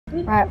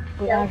Right,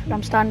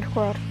 I'm starting to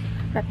record.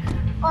 Right.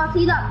 Oh, I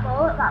see that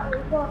boat, that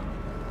blue boat.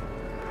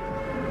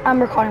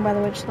 I'm recording by the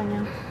way, just letting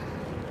you know.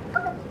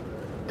 Okay.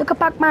 Look at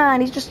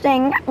Pac-Man, he's just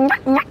saying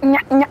nyah, nyah,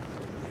 nyah, nyah.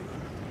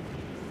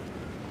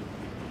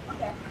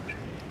 Okay.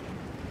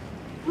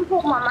 I'm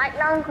putting my mic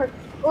down because,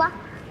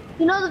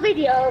 you know the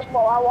video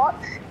what I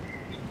watched?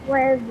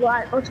 Where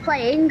like, I was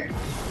playing?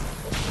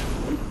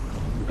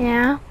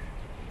 Yeah.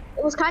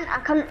 It was I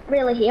couldn't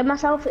really hear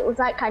myself. It was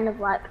like kind of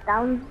like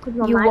down because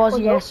my You mic was,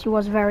 was yes, up. you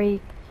was very,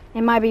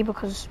 it might be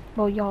because,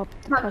 well, you're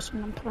the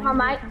person I'm playing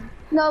My with. mic,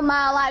 no,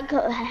 my like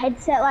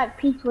headset like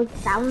piece was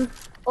down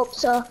up,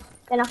 so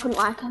then I couldn't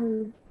like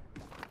come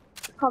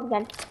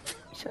again.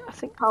 So I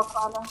think, Talk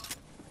louder.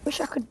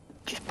 wish I could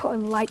just put a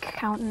like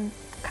counter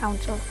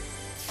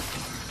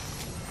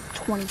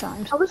 20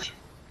 times. I wish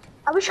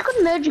I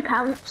could merge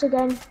accounts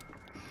again.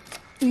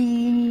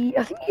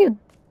 I think you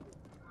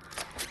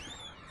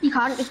You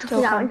can't. You took still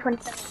it out in can.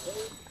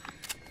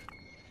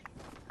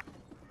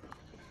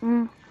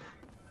 2017.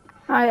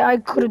 I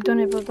could have done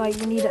it, but like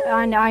you need,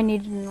 I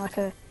needed like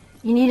a,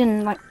 you need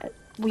an like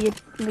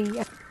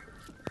weirdly.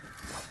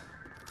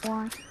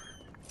 Why?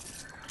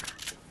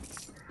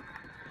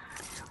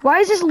 Why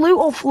is this loot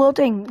all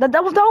floating? That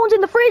one's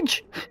in the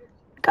fridge.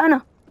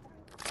 Kinda.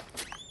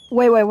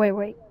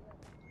 Wait.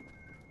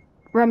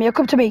 Romeo,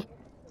 come to me.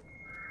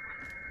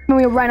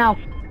 Romeo, right now.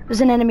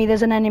 There's an enemy.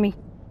 There's an enemy.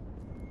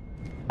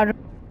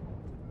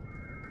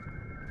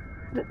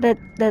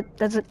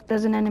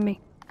 There's an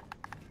enemy.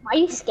 Why are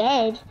you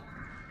scared?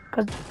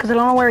 Cause I don't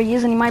know where he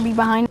is, and he might be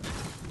behind.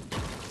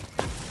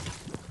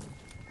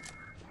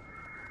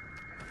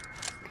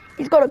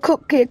 He's got a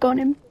cupcake on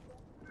him.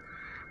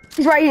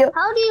 He's right here.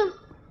 How do you?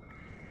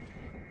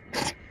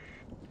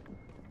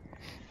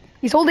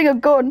 He's holding a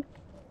gun.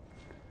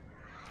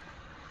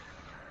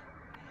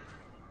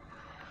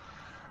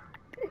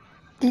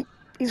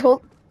 He's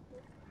hold.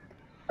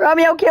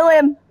 Romeo, kill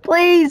him,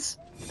 please.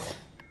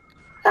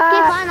 Okay,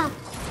 fine.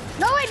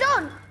 No, I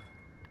don't.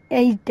 Yeah,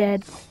 he's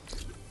dead.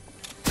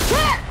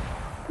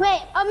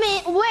 Wait a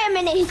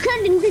minute. He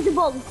turned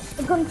invisible.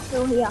 The gun's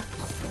still here.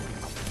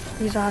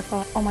 He's I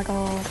thought. Oh my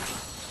god.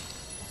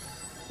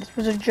 This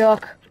was a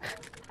joke.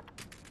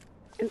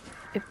 If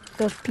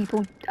those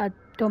people are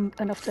dumb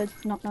enough to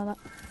not know that.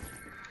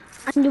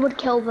 And you would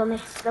kill them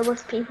if there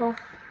was people.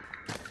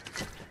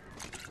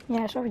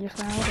 Yes,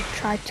 obviously I would have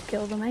tried to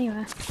kill them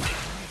anyway.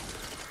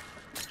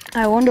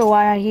 I wonder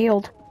why I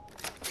healed.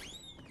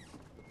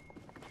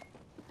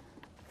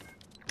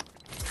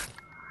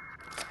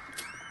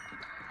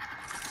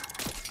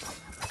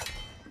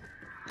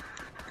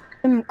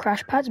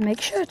 Crash pads,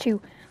 make sure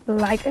to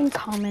like and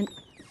comment.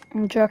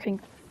 I'm joking.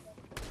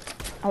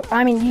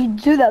 I mean, you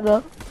do that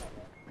though.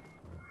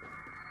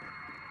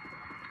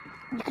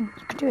 You could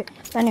do it.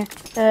 Anyway,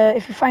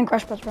 if you find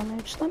crash pads from me,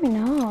 just let me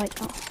know. Like,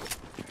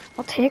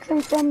 I'll take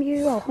them from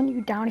you. I'll hunt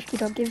you down if you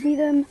don't give me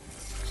them.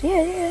 So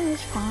yeah,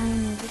 it's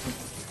fine.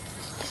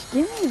 Just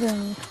give me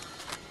them.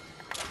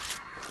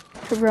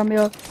 So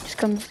Romeo just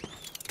comes.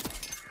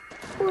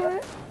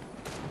 What?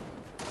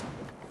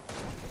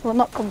 Well,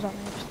 not comes on me.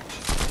 Just...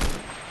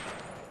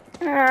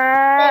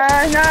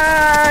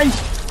 nice!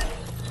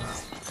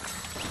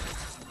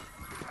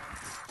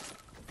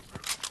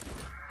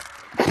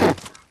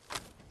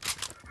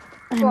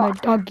 I'm a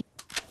doggy.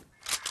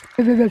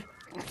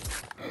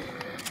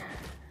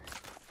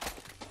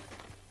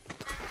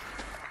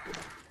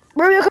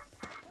 Romeo, come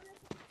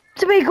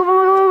to me.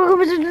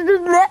 Come.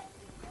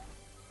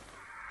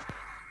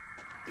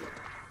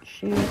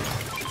 Shield.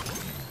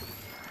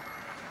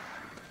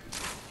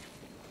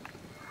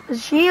 The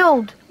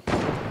shield.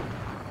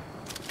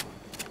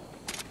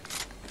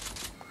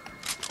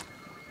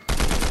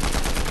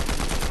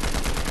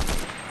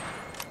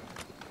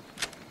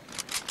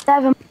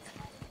 Seven.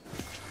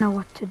 Know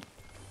what to do.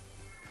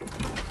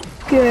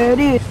 Get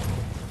it.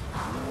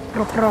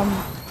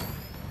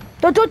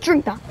 Don't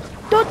drink that.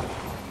 Don't.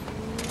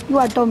 You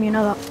are dumb, you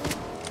know that.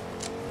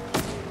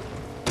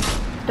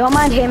 Don't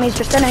mind him, he's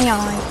just an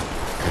AI.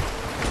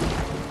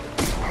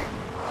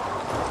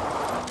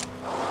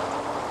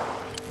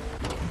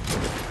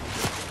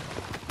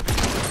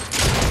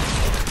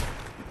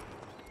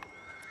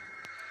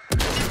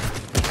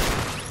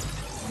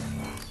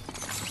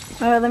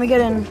 Alright, let me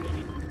get in.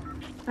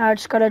 I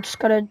just gotta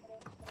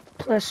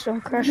place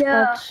some crash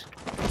pads.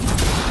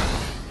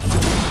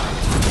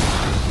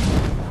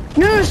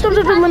 No, stop,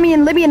 let me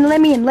in.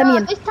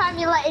 This time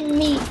you're letting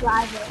me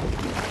drive it.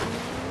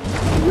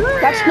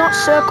 That's not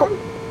circle.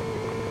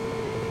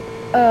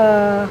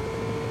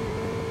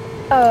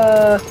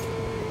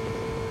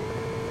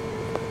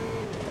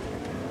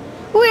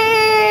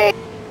 Whee!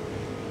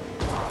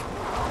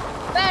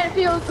 Man, it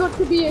feels good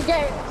to be a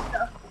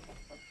gangster.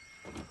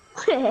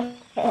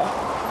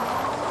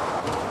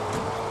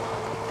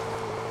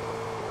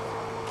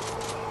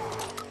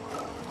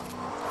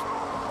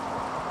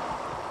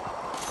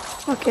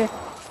 Okay,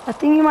 I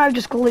think you might have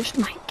just glitched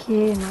my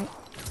game. Like,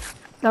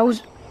 that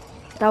was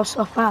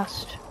so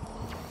fast.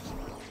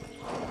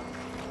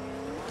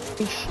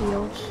 These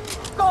shields.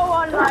 Go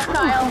on, my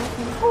child.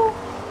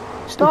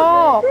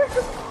 Stop!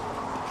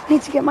 I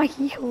need to get my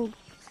healed.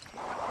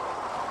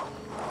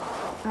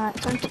 Alright,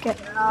 time to get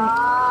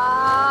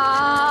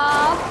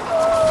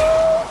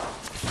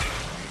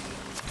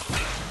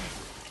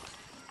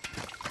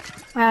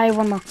I have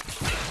one more.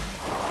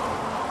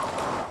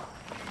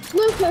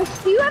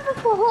 Lucas, do you ever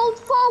hold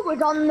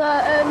forward on the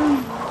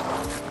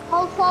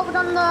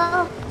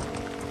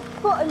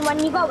button when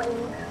you're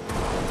going?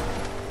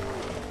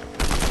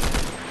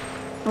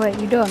 Wait,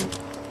 you done?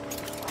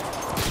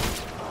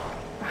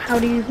 How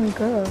do you even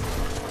go?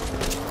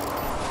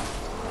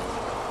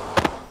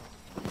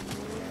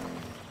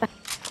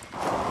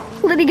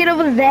 How did he get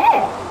over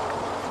there?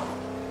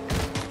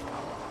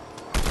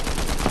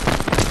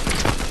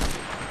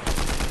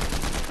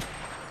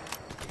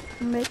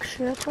 Make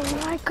sure to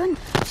like and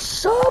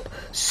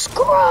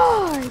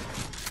subscribe.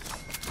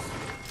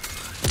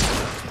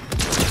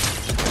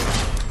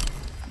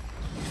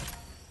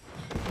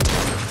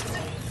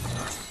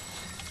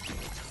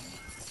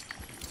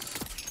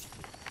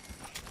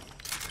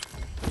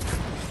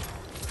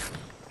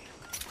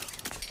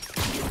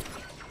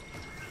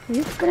 Are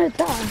you gonna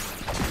die?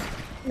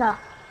 No.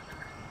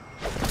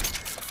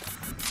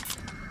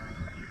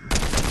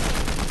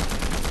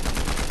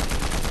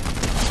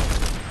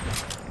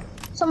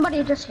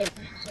 Somebody just hit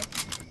me.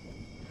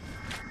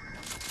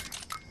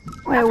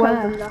 Wait,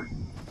 where?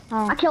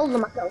 Oh. I killed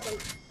them.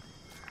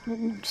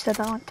 You said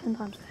that like 10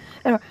 times.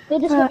 Anyway, They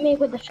just hit me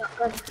with the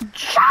shotgun.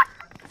 Shot!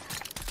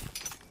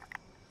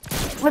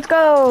 Let's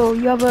go!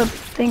 You have a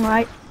thing,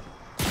 right?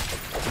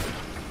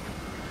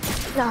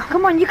 No.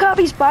 Come on, you can't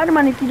be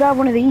Spider-Man if you don't have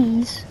one of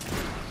these.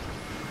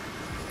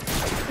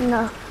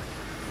 No.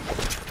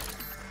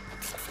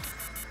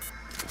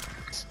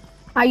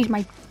 I use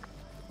my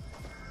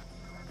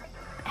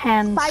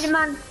hands.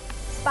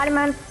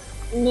 Spider-Man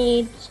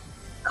needs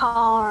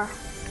car.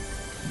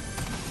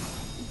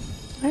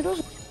 He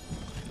doesn't.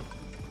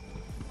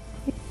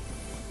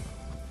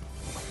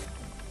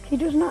 He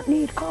does not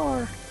need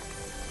car.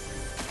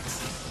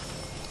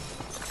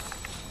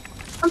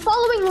 I'm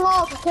following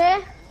laws, okay?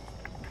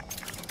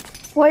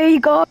 Where you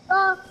go?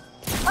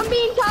 I'm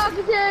being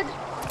targeted.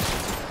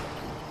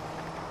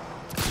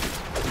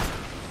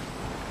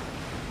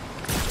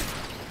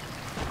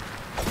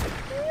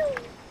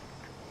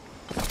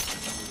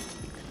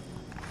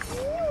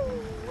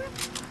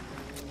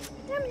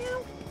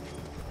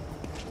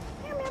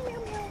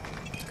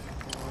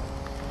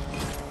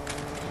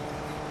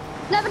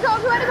 Never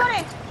talk to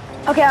anybody.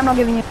 Okay, I'm not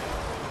giving you.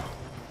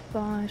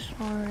 Bye,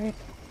 sorry.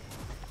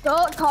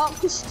 Don't talk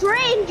to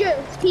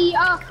strangers, Peter.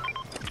 I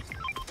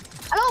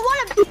don't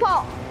want to be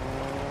popped.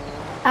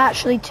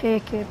 Actually,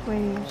 take it,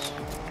 please.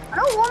 I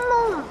don't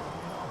want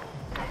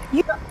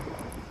them.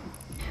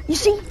 You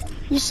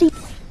see.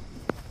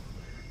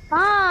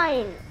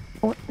 Fine.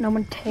 No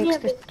one takes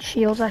the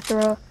shields I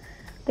throw.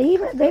 They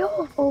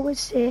all always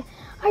say,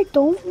 I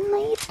don't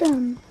need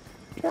them.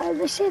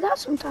 They say that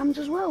sometimes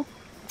as well.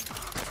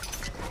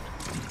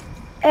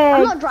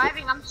 I'm not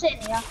driving, I'm sitting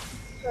here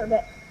for a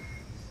bit.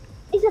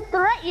 It's a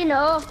threat, you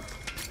know.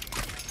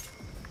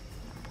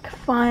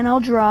 Fine, I'll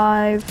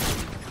drive.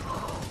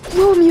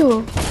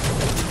 Romeo!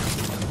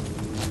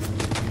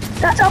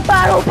 That's a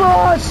battle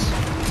bus!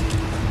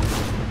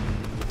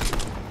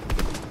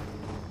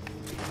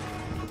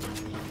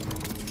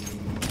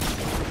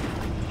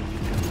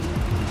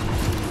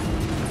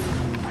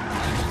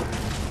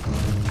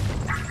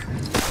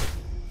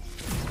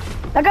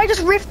 That guy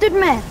just rifted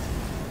me.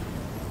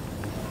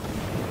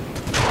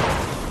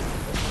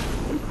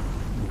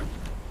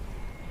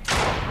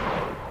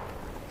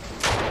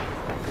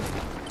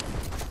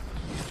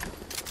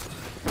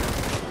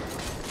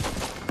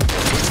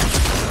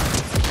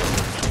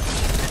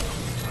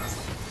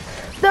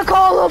 The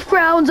Call of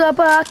Crowns are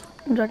back.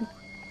 I'm joking.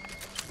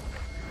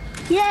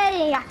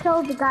 Yay, I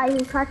killed the guy who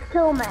tried to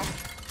kill me.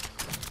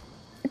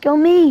 Kill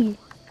me.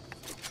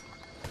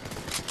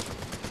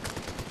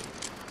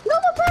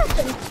 Another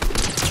person.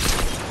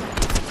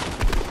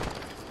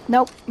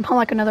 Nope, I'm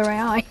like another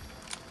AI.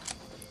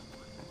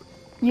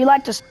 You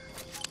like to...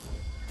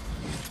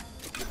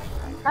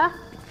 Huh?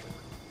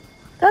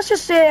 Let's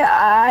just say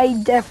I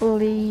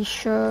definitely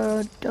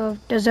should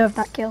have deserved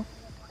that kill.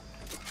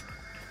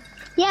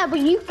 Yeah, but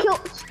you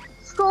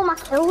stole my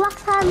kill last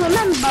time,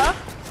 remember?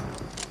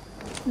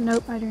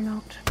 Nope, I do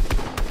not.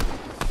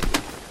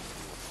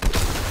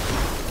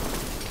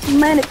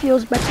 Man, it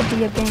feels better to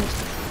be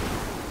against.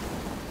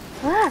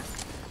 Ah!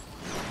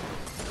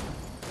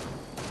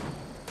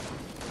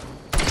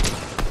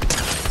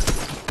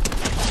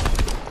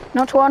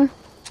 Not one.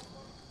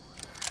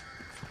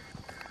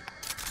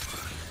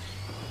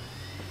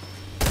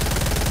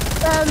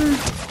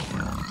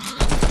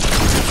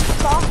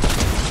 Stop.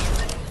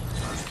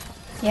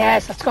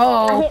 Yes, let's go.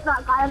 I hit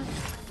that guy.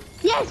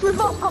 Yes, we've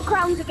both got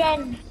crowns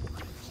again.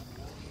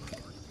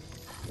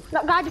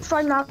 That guy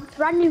destroyed my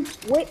brand new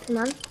whip,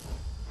 man.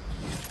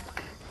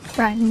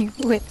 Brand new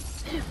whip.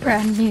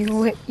 Brand new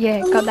whip.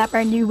 Yeah, got that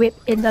brand new whip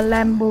in the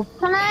Lambo.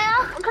 Can I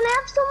have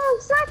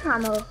some sniper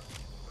ammo?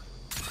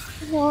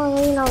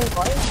 Well, you know,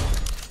 boys.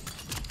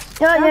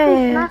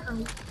 Yeah.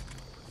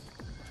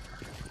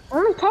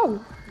 Only 10?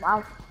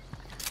 Wow.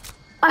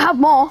 I have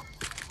more.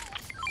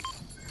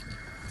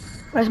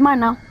 Where's mine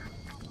now?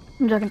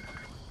 I'm joking.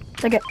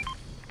 Take it.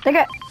 Take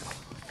it.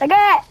 Take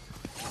it!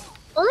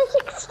 Only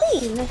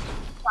 16?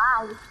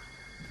 Wow.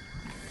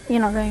 You're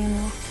not going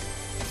anywhere.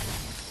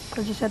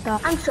 Because you said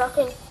that. I'm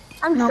shocking.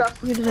 I'm No,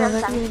 shocked. you deserve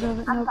it. You deserve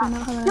it. No, you're not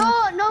having it.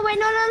 No, wait,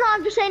 no.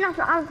 I'm just saying,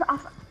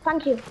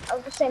 thank you. I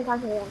was just saying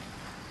thank you again.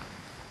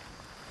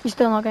 You're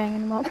still not going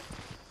anymore.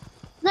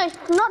 No, it's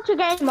not to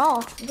get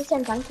more. I'm just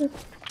saying thank you.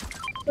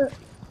 But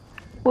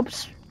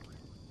Whoops.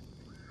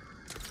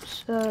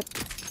 So,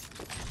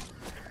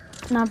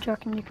 no, I'm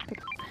joking. You can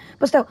pick up.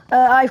 But still,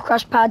 I have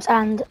crash pads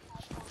and.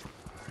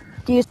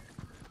 Do you?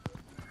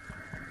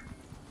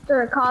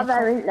 there's a car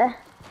there, isn't there?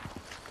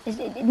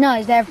 No,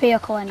 is there a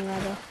vehicle anywhere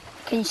though?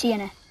 Can you see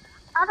any?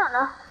 I don't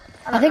know.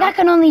 I think I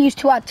can only use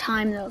 2 at a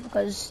time though,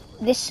 because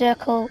this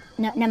circle.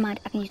 No, never mind.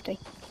 I can use 3.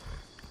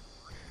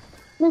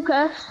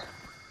 Lucas.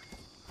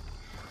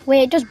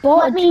 Wait, just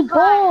Let me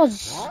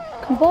boars.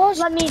 Can boars?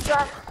 Let me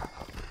drive.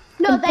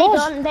 No, Can they boars?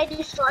 don't. They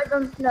destroy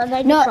them. No,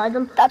 they No, destroy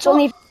them. that's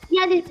only.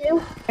 Yeah, they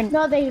do.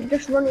 No, they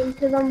just run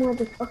into them with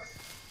the bus.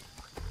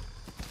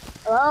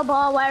 Oh,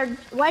 ball,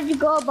 where'd you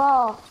go,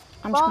 ball?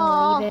 I'm just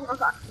gonna leave it. Oh,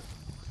 God.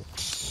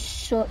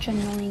 Such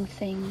annoying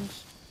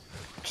things.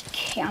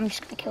 I'm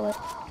just gonna kill it.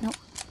 Nope,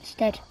 it's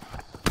dead.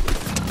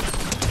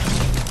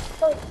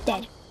 It's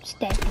dead. It's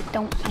dead. I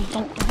don't like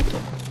it.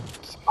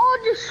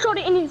 Oh, just shot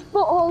it in its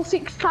butthole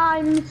 6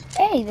 times.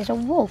 Hey, there's a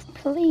wolf.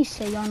 Please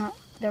say you're not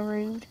the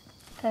rude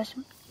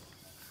person.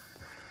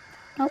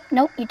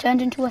 Nope, you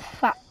turned into a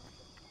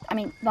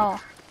bar.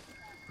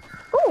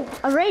 Ooh,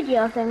 a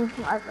radio thing,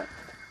 whatever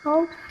it's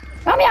called.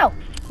 Romeo,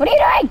 what are you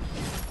doing?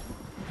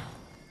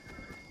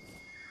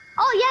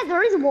 Oh yeah,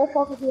 there is a wolf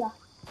over here.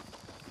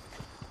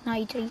 No,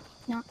 you do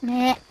not.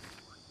 Meh.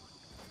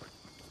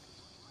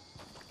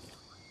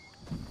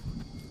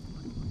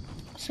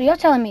 So you're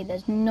telling me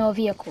there's no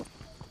vehicle?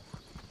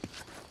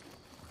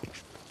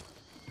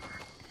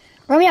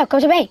 Romeo,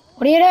 come to me.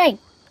 What are you doing?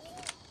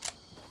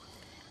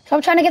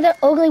 Stop trying to get the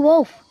ugly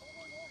wolf.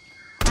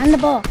 And the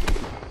boar.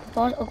 The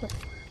boar's ugly.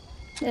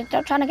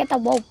 Stop trying to get the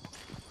wolf.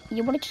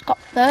 You would have just got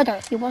further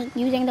if you wasn't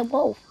using the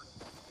wolf.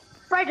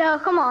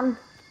 Fredo, come on.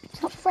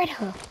 It's not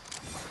Fredo.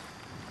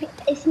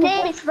 Its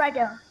name is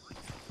Fredo.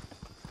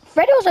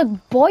 Fredo's a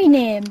boy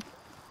name.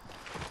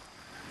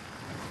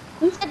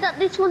 You said that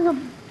this was a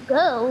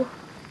girl.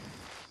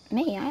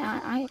 Me,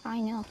 I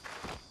know.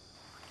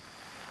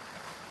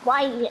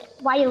 Why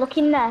are you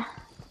looking there?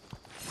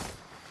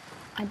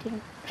 I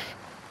didn't.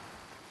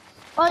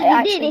 Oh,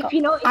 you did if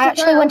you know it's I a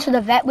actually girl. went to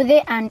the vet with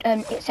it and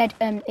it said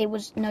it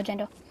was no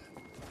gender.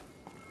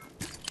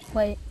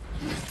 Wait.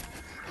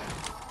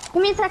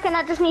 Give me a second,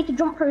 I just need to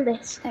jump through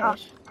this. There it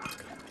is.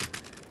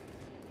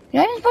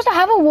 You're not even supposed to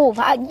have a wolf.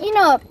 You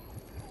know,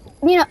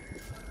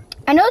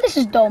 I know this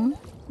is dumb,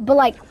 but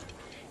like.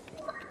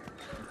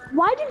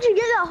 Why did you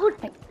get that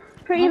hood?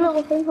 Pretty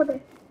little thing for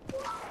this.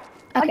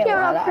 Okay,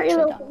 well, that that's pretty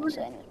actually little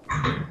dumb.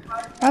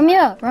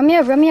 Romeo.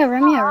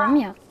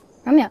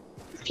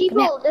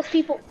 There's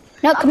people.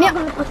 No, come here. I'm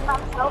not gonna push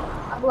myself.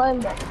 I've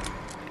learned it.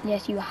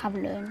 Yes, you have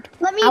learned.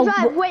 Let me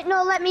drive. Wait,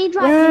 no, let me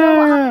drive. You know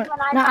what happens when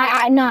I drive?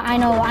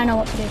 I know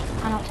what to do.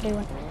 I know what to do.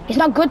 It's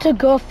not good to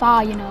go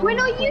far, you know. Wait,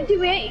 no, you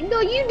do it.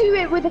 No, you do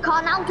it with the car,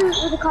 and I'll do it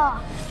with the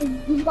car.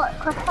 You've got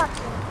crash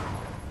pads.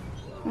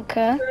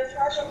 Okay.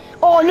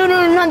 Oh, no,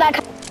 not that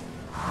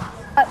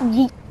car.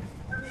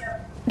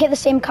 Get the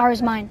same car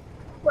as mine.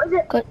 What is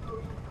it? Good.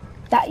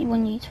 That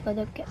one needs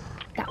further. Get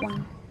that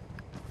one.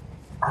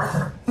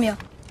 Romeo.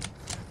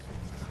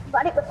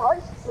 Got it before.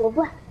 It's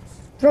lovely.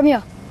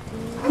 Romeo,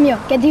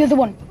 get the other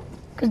one.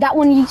 Because that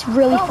one eats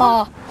really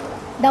far.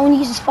 That one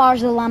eats as far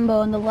as the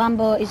Lambo, and the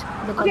Lambo is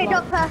the good Okay, one.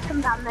 don't first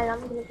come down then. I'm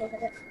gonna take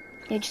it.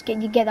 Yeah,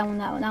 you get that one.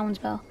 That one's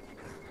better.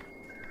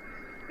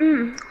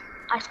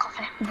 Iced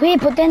coffee. Wait,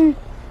 but then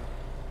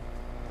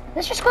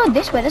let's just go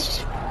this way.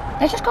 Let's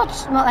just go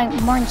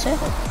more in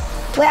circles.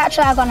 Wait,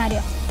 actually, I got an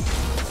idea.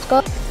 Let's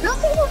go. No,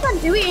 people can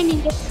do it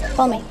in just.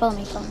 Follow me.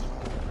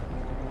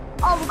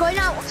 Oh, we're going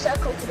out. What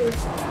circle to do?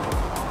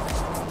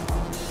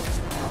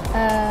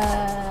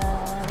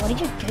 What did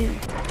you do?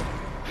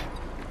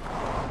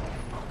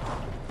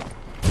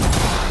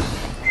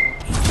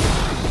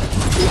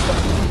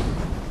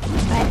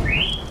 Right.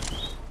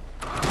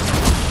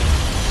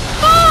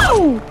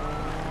 Oh!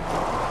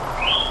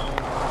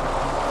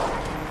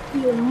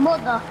 Your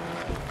mother.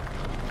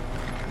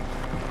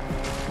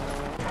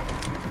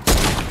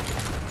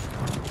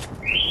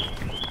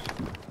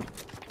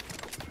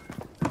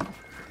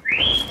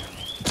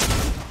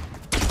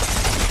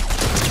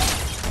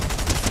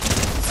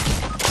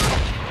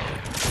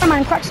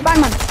 Spider-Man, crack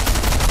Spider-Man.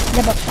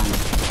 They're both Spider-Man.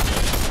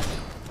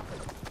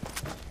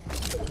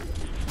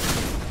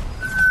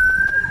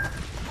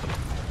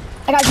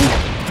 I got you.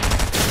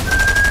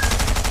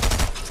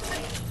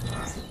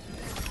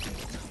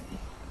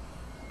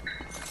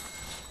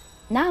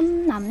 Nom.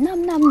 I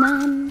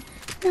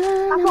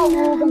thought we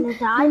were gonna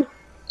die.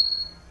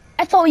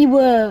 I thought we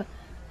were.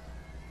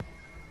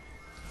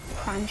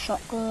 prime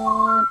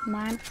shotgun.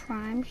 My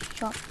prime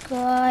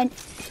shotgun.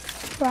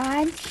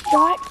 Prime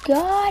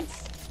shotgun.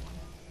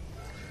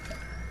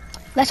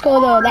 Let's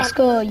go though. Let's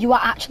go. You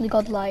are actually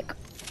godlike.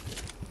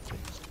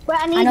 Wait,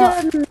 I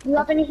need do you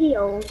have any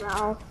heals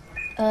now?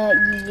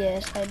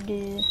 Yes, I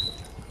do.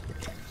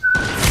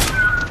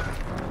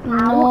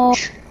 No.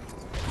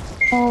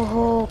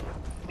 Oh,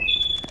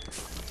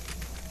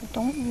 I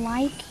don't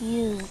like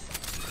you.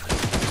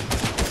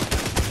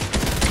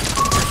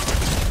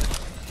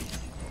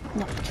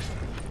 No.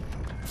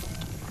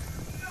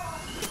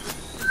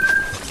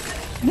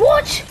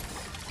 What?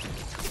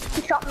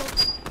 He shot me.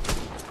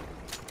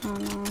 Oh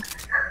no.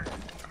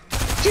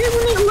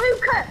 Jimmy,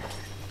 Lucas!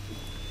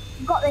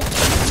 Got this.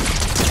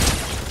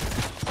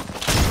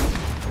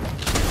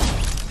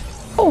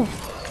 Oh!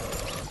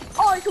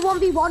 Oh, it's a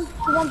 1v1.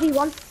 It's a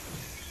 1v1.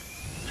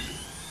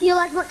 Heal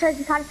as much as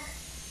you can.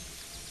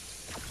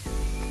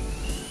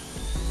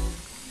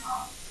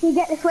 Can you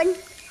get this win?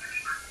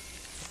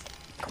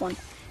 Come on.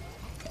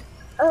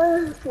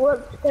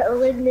 Let's get a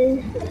win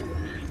this.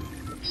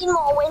 3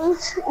 more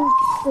wins.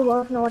 There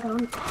was no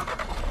time.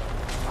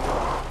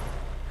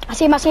 I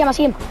see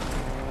him.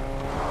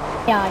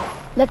 AI.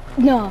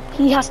 No,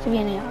 he has to be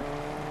an AI.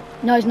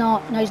 No, he's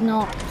not.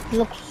 He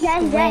looks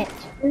great.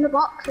 In the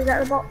box. He's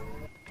at the box.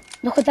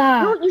 Look at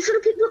that. No, you should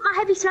have picked up my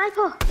heavy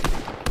sniper.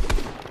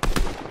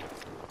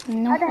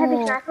 No. I had a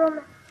heavy sniper on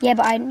me. Yeah,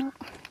 but I know.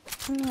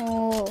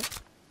 No.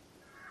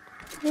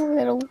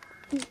 Little.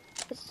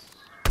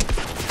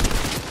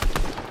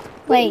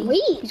 Wait,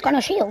 he's got no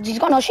shields.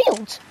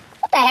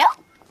 What the hell?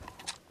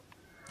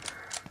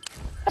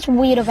 That's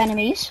weird of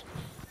enemies.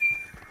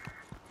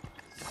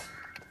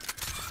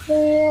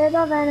 Weird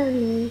of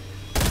enemies.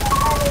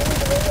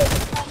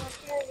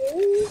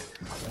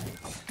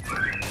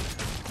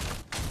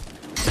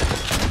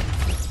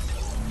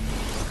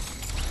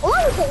 Oh,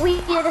 it's the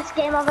weirdest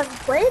game I've ever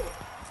played.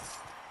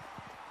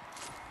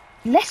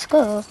 Let's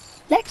go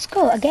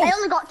again. I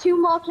only got 2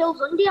 more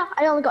kills under you.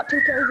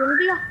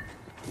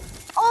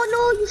 Oh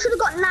no, you should have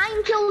got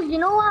 9 kills. You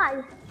know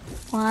why?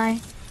 Why?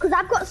 Because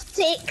I've got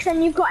 6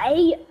 and you've got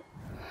 8.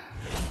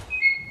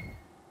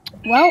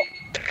 Well,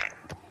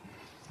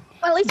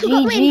 at least we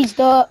got wins. GG's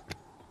though.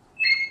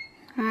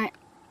 Alright.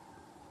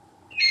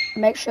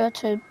 Make sure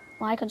to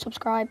like and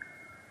subscribe.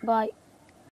 Bye.